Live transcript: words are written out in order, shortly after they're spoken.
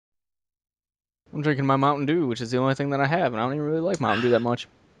I'm drinking my Mountain Dew, which is the only thing that I have, and I don't even really like Mountain Dew that much.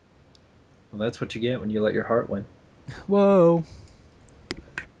 Well, that's what you get when you let your heart win. Whoa.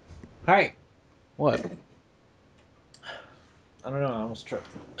 Hi. What? I don't know. I almost tripped.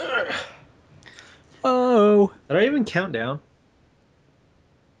 Oh. Did I even count down?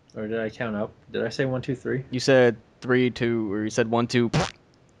 Or did I count up? Did I say 1, 2, 3? You said 3, 2, or you said 1, 2.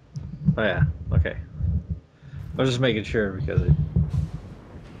 Oh yeah. Okay. I was just making sure because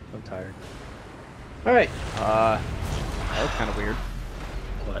I'm tired. All right. That was kind of weird.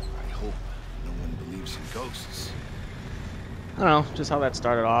 What? I hope no one believes in ghosts. I don't know, just how that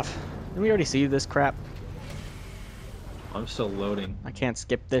started off. Didn't we already see this crap? I'm still loading. I can't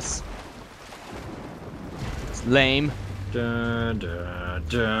skip this. It's lame. Dun, dun,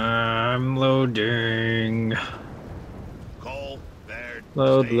 dun, I'm loading. Cole, Baird,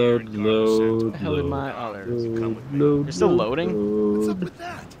 Load, stay here load, and guard the center. load, What the hell did load, my... Oh, there it is. Come with me. load. You're still loading? What's up Load. with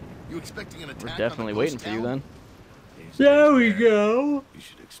that? You expecting an attack? We're definitely on a waiting ghost for you town? then. These There days, we Baird, go. You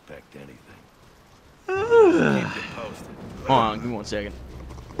should expect anything. Ah. Keep it posted. Hold on, give me 1 second.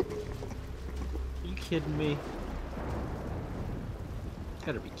 You kidding me?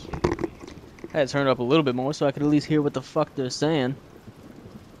 Gotta be kidding me. I had to turn it up a little bit more so I could at least hear what the fuck they're saying.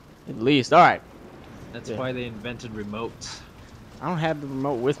 At least. Alright. That's Yeah. why they invented remotes. I don't have the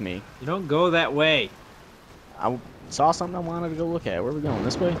remote with me. You don't go that way. I saw something I wanted to go look at. Where are we going?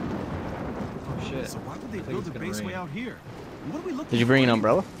 This way? Oh shit. So why would they I think build it's a gonna base way rain. out here? And what are we looking Did you bring an for?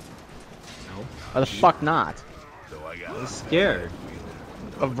 umbrella? No. Why the fuck not? So I got I was scared.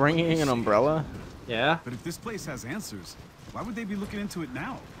 Of bringing an umbrella? Yeah? But if this place has answers, why would they be looking into it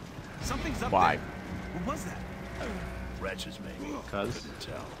now? Something's up Why? there. What was that? wretches, maybe. Cause Couldn't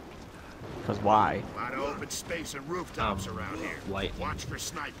tell. Because why? A lot of open space and rooftops around here. lightning. Watch for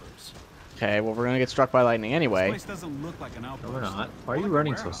snipers. Okay, well, we're gonna get struck by lightning This anyway. place doesn't look like an No, outpost. we're not. Why are More you like a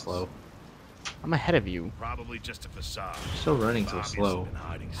running so warehouse. slow? I'm ahead of you. Probably just a facade. You're still running so Obviously slow. been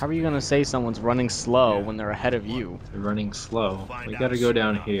hiding How are you gonna say someone's running slow when they're ahead of you? You're running slow. Find We out gotta go soon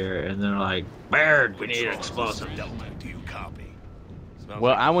down enough. here, and they're like, Baird, we need Patrol, explosives. Delta, do you copy? Smells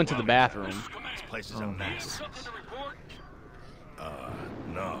Well, like I went to the a bathroom. This place is a mess.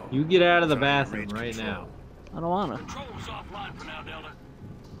 No. You get out of the It's under bathroom rage right control. now. I don't wanna. Control is offline for now, Delta.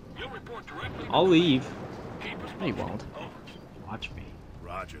 You'll report directly to I'll leave. No, you won't. Watch me.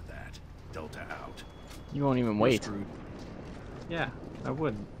 Roger that. Delta out. You won't even wait. Yeah, I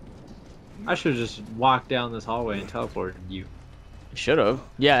wouldn't. I should have just walked down this hallway and teleported you. Should have.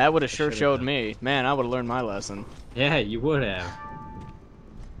 Yeah, that would have sure Should've showed done. me. Man, I would have learned my lesson. Yeah, you would have.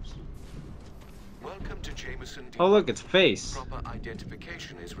 Welcome to Jameson. Oh, look, it's face. Proper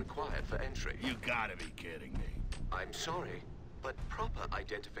identification is required for entry. You gotta be kidding me. I'm sorry, but proper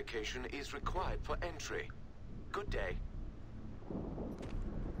identification is required for entry. Good day.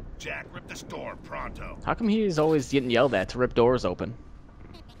 Jack, rip this door, pronto. How come he's always getting yelled at to rip doors open?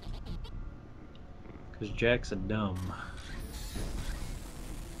 Because Jack's a dumb.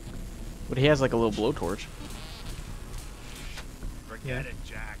 But he has like a little blowtorch. Forget it,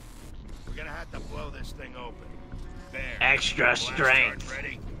 Jack. We're gonna have to blow this thing open. There. Extra Blast strength. charge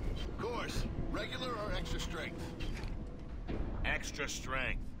ready? Of course. Regular or extra strength? Extra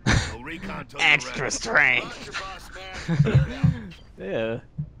strength. We'll recon till you're Extra ready. strength. Roger, boss man. Clear it out. Yeah.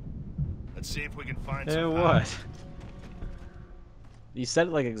 Let's see if we can find Yeah, some what? You said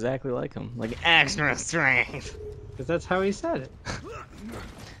it like exactly like him. Like extra strength. Because that's how he said it.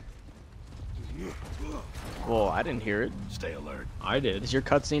 Well, I didn't hear it. Stay alert. I did. Is your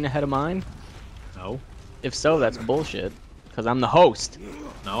cutscene ahead of mine? No. If so, that's bullshit. Because I'm the host.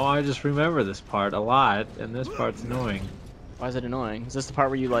 No, I just remember this part a lot, and this part's annoying. Why is it annoying? Is this the part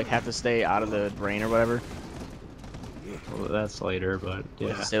where you like have to stay out of the rain or whatever? Well, that's later, but You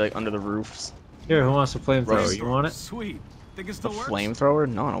have yeah. to stay like under the roofs. Here, who wants a flamethrower? Roast. You want it? Sweet. Think it The still works? flamethrower?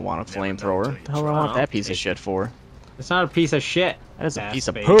 No, I don't want a Never know flamethrower. till What you the hell do I try. want that piece of shit for? It's not a piece of shit. That is a Ass piece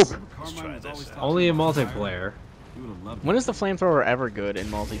of face. poop. Let's try Carmine was this always out. talking Only in about fire. multiplayer. You would have loved When it. is the flamethrower ever good in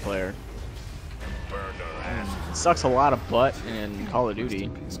multiplayer? Burned our asses. It sucks a lot of butt in Call of Duty.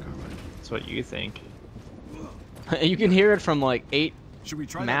 Peace, Carmine. That's what you think. You can hear it from like 8 Should we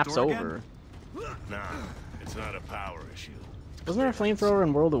try maps that door over. again? Nah, it's not a power issue. Wasn't there a flamethrower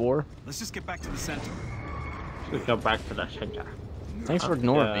in World at War? Let's just get back to the center. We go back to the center. Thanks for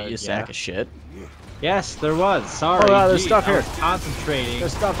ignoring me, you yeah. sack of shit. Yes, there was. Sorry. Oh, there's Gee, stuff I here. was concentrating.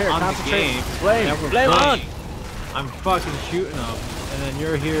 There's stuff here. on the Concentrate. game Flame. that we're Flame on. playing. I'm fucking shooting them, and then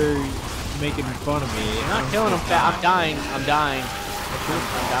you're here making fun of me. I'm not killing him. I'm dying. I'm dying.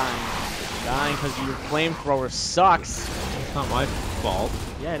 I'm dying. I'm dying because your flamethrower sucks. It's not my fault. fault.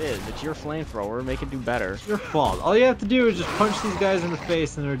 Yeah, it is. It's your flamethrower. Make it do better. It's your fault. All you have to do is just punch these guys in the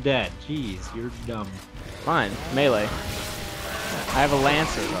face and they're dead. Jeez, you're dumb. Fine. Melee. I have a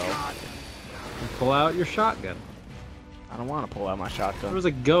Lancer, though. And pull out your shotgun. I don't want to pull out my There shotgun. was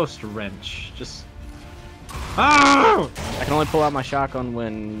a ghost wrench. Just... Oh! I can only pull out my shotgun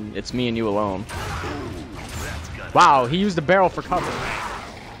when it's me and you alone. Wow, he used the barrel for cover.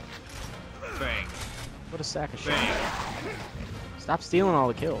 Bang. What a sack of shit. Bang. Stop stealing all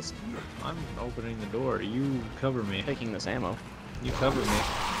the kills. I'm opening the door. You cover me. Taking this ammo. You cover me.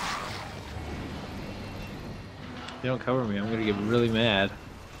 If you don't cover me, I'm gonna get really mad.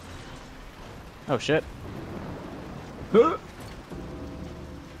 Oh shit.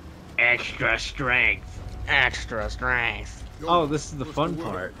 Extra strength. Extra strength. Oh, this is the fun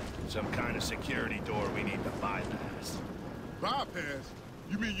part. Some kind of security door we need to bypass. Bypass?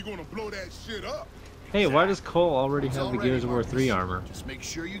 You mean you're gonna blow that shit up? Hey, why does Cole already It's have the already Gears of War Marcus. 3 armor? Just make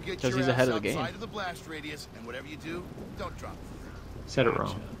sure you get 'Cause your he's ass ahead of the game. outside of the blast radius, and whatever you do, don't drop. Said it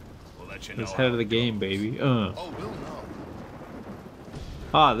wrong. We'll let you know. It's head how of the it game, goes. baby. Oh, we'll know.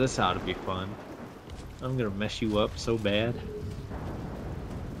 Ah, this ought to be fun. I'm gonna mess you up so bad.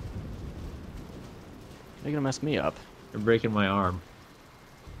 You're gonna mess me up. You're breaking my arm.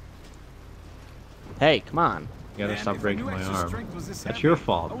 Hey, come on. You gotta Man, stop if I breaking knew my extra arm. strength was this That's heavy, your I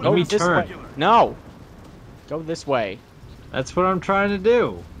fault. would've Let me Go this turn. way. No. Go this way. That's what I'm trying to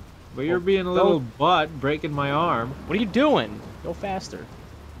do. But you're being a Go. little butt, breaking my arm. What are you doing? Go faster.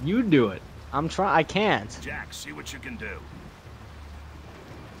 You do it. I'm trying. I can't. Jack, see what you can do.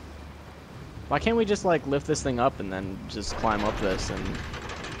 Why can't we just like lift this thing up and then just climb up this and?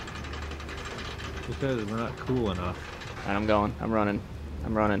 Because we're not cool enough. Alright, I'm going. I'm running.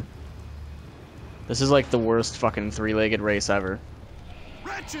 I'm running. This is like the worst fucking three-legged race ever.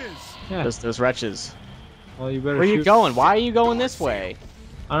 Wretches! Yeah. There's wretches. Well, you better Where are you shoot. going? Why are you going this way?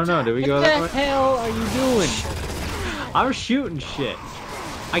 I don't know. Did we go What that the way? hell are you doing? I'm shooting shit.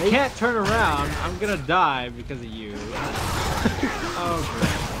 I can't turn around. I'm gonna die because of you. Oh,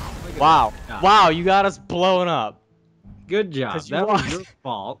 great. Look at Wow. that. Wow, you got us blown up. Good job. 'Cause you That was walked- your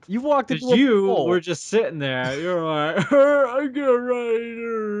fault. You walked Because into a you pole. were just sitting there. You're like, I'm gonna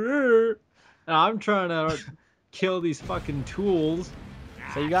run. And I'm trying to kill these fucking tools.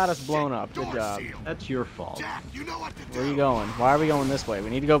 So you got us blown up. Good Door job. seal. That's your fault. Jack, you know what to do. Where are you going? Why are we going this way? We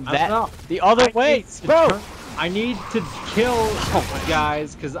need to go I don't know. the other I way. need to Bro! turn- I need to kill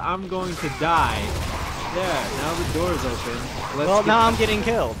guys because I'm going to die. There, now the door's open. Let's Well, get- now I'm getting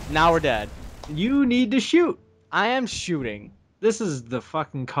killed. Now we're dead. You need to shoot. I am shooting. This is the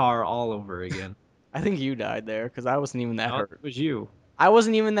fucking car all over again. I think you died there because I wasn't even that No, hurt. it was you. I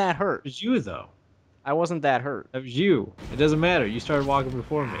wasn't even that hurt. It was you, though. I wasn't that hurt. That was you. It doesn't matter. You started walking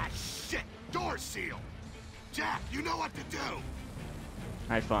before me. Ah, shit. Door seal. Jack, you know what to do.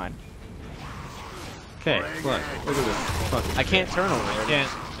 Alright, fine. Okay, look at this. Fucking I can't turn over there.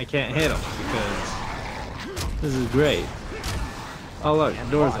 I can't hit him because this is great. Oh look,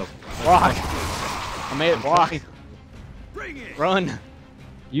 the door's open. Walk. I made it walk. Bring it! Run.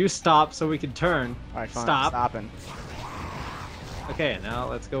 You stop so we can turn. Alright, fine. Stop. Stopping. Okay, now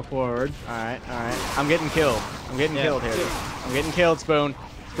let's go forward. Alright, alright. I'm getting killed. I'm getting Yeah, killed here. me too. I'm getting killed, Spoon.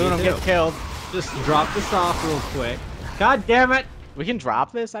 Spoon, Me I'm too. getting killed. Just drop this off real quick. God damn it! We can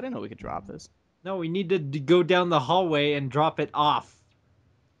drop this? I didn't know we could drop this. No, we need to go down the hallway and drop it off.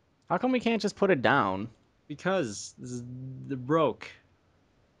 How come we can't just put it down? Because this is the broke.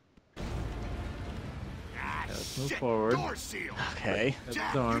 Ah, let's move shit. forward. Door seal. Okay. That's Jack,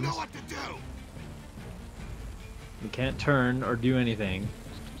 his you arms. know what to do. We can't turn or do anything.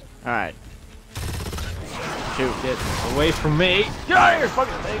 Alright. Shoot. Get away from me. Get out of here,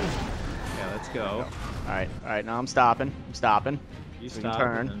 fucking thing! Yeah, let's go. Alright, alright, now I'm stopping. I'm stopping. You We can stop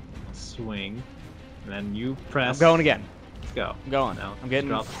turn. and then swing. And then you press. I'm going again. Let's go. I'm going. Now, I'm getting.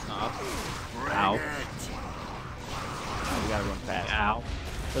 drop this off. Bring Ow. it. We gotta run fast. Ow.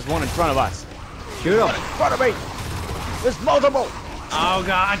 There's one in front of us. Shoot him. In front of me! There's multiple! Oh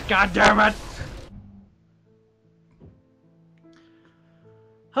god, god damn it!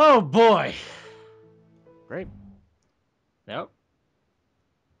 Oh boy. Great. Yep.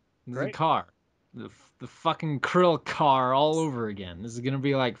 This is a Great. car. The fucking krill car all over again. This is gonna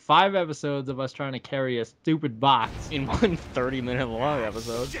be like 5 episodes of us trying to carry a stupid box. In one 30-minute long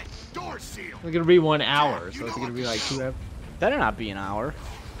episode. Shit. Door seal. It's gonna be 1 hour, so it's gonna be like 2 episodes. Better not be an hour.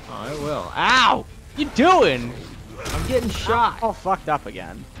 Oh, it will. Ow! What you doing? I'm getting shot. All fucked up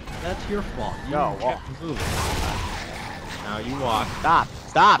again. That's your fault. You Go, walk. kept moving. Now you walk. Stop!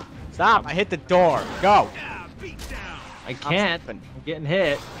 Stop! Stop! I hit the door. Go! Ah, beat down! I can't. stopping. I'm getting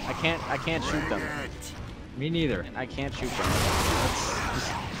hit. I can't shoot them. Bring it. Me neither. I can't shoot them.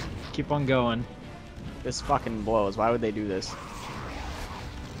 Just keep on going. This fucking blows. Why would they do this?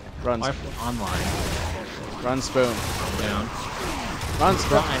 Run, Wi-Fi online. run, spoon. Down. Run,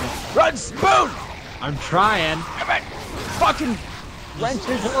 spoon. Run, spoon. I'm trying. Fucking Just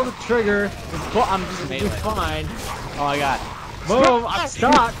pull the trigger. I'm just Be fine. Oh my god. Boom! I'm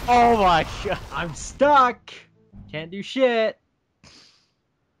stuck. Oh my god. I'm stuck. Can't do shit.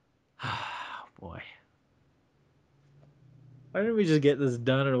 Boy. Why didn't we just get this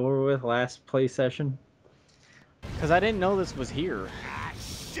done and over with last play session? Because I didn't know this was here. Ah,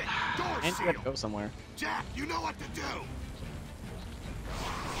 shit! Door And you gotta seal. go somewhere. Jack, you know what to do.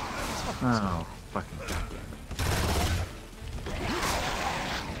 Oh, fucking goddamn.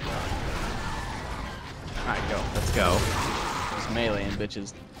 Alright, go. Let's go. Just meleeing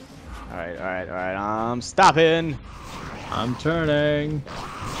bitches. Alright, alright, alright. I'm stopping. I'm turning.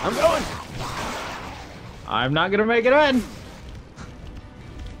 I'm going. I'm not gonna make it in.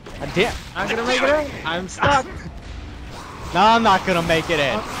 God damn. Not gonna make it in. I'm stuck. No, I'm not gonna make it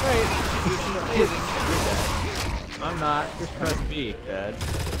in. I'm not. Just press B. Dead.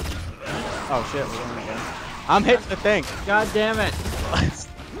 Oh shit, we're going again. I'm hitting the thing. God damn it.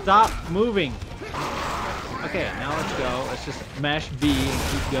 Stop moving. Okay, now let's go. Let's just mash B and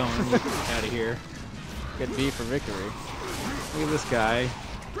keep going. Let's get out of here. Get B for victory. Look at this guy.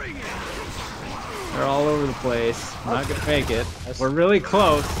 They're all over the place. I'm not gonna make it. We're really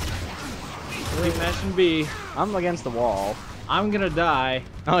close. Keep mashing B. I'm against the wall. I'm gonna die.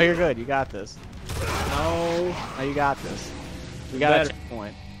 Oh, you're good. You got this. No. Oh, you got this. We got Better. a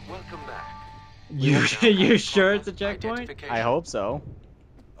checkpoint. Welcome back. You sure it's a checkpoint? Identification. I hope so.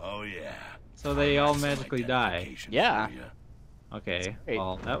 Oh yeah. So they all magically die. Yeah. Okay. Great.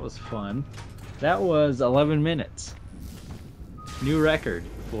 Well, that was fun. That was 11 minutes. New record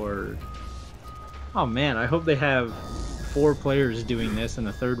for... Oh man, I hope they have 4 players doing this in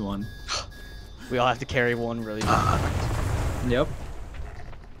the third one. We all have to carry one really. Yep.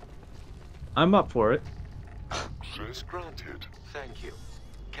 I'm up for it. Access granted. Thank you.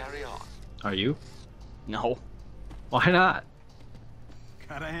 Carry on. Are you? No. Why not?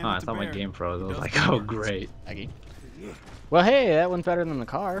 Gotta hand Oh, it I to thought my Bear. game froze. I was He like, does oh good work. great. Aggie. Well, hey, that went better than the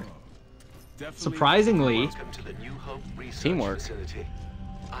car. Definitely. Surprisingly... Welcome to the New Hope Research Teamwork. Facility.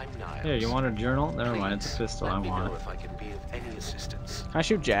 I'm Niles. Here, you want a journal? Never mind, it's a Please, pistol. let I me want know it. if I can be of any assistance. Can I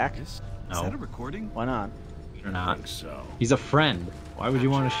shoot Jack? Is No. that a recording? Why not? Or not. So. He's a friend. Why would you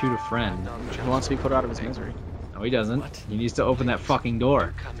want to shoot a friend? He wants to be put out of his misery. No, he doesn't. He needs to open that fucking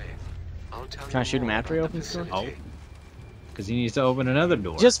door. Come in. I'll tell Can I you shoot him more after he about the opens the door? facility. Because he needs to open another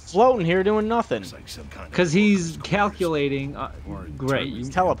door. Just floating here doing nothing. Looks like some kind of Because he's focus calculating. Great, you He's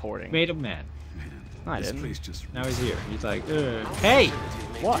teleporting. made him mad. No, I This didn't. place just. Now he's here. He's like, hey!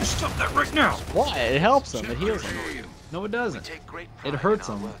 What? Stop that right now! What? It helps him. It heals him. No, it doesn't. Take great It pride hurts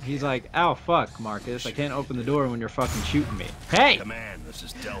in our him. work He's here. like, ow, fuck, Marcus. I can't open the door when you're fucking shooting me. Hey! Command, this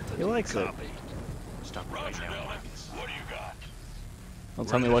is Delta. He likes it. Copy. Stop Roger, Delta. What do you got? Don't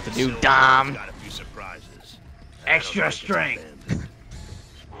tell me what to do, Dom. Got a few surprises. Extra strength.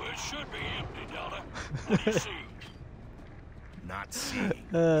 Well, it should be empty, Delta. What do you see? Not seeing.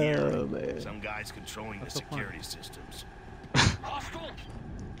 Oh, Hearing. man. Some guys controlling the security systems.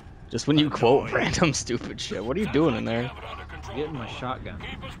 Just when you quote random stupid shit. What are you doing in there? Getting my shotgun.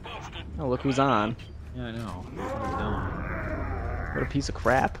 Oh, look who's on. Yeah, I know. What a dumb. What a piece of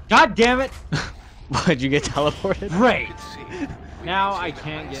crap. God damn it! Did you get teleported? Great! See, we Now I maintain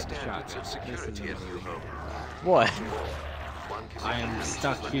can't high get the standards shotgun. of This is security at annoying. New Hope. What? One can I am only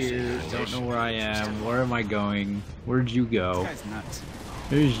stuck use here. one Don't know where I am. Where am I going? Where'd you go? This guy's nuts.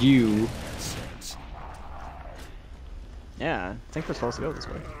 There's you. Yeah, I think we're supposed to go this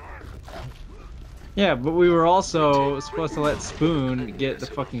way. Yeah, but we were also supposed to let Sp00n get the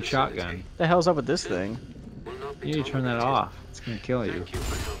fucking shotgun. The hell's up with this thing? will not be You need to turn that tolerated. off. It's gonna kill you. Thank you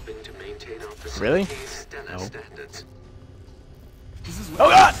for helping to maintain our Really? facility's stellar No. standards. This is Oh,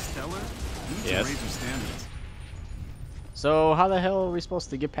 God! Stellar? We need to Yes. raise your standards. So how the hell are we supposed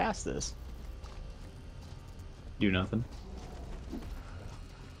to get past this? Do nothing.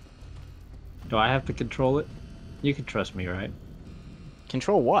 Do I have to control it? You can trust me, right?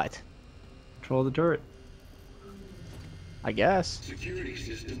 Control what? Control the turret. I guess. Security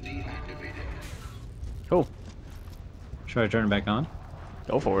system deactivated. Cool. Should I turn it back on?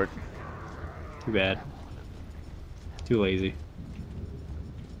 Go for it. Too bad. Too lazy.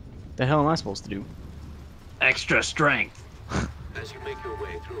 The hell am I supposed to do? Extra strength. As you make your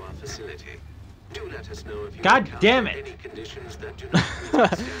way through our facility, do let us know if you God encounter damn it. any conditions that do not meet our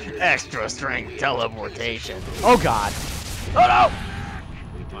standards. Extra strength teleportation. Oh god. Oh no!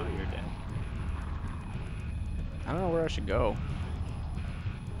 Oh, you're dead. where I should go.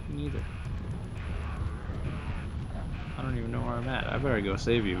 Me neither. I don't even know where I'm at. I better go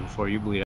save you before you bleed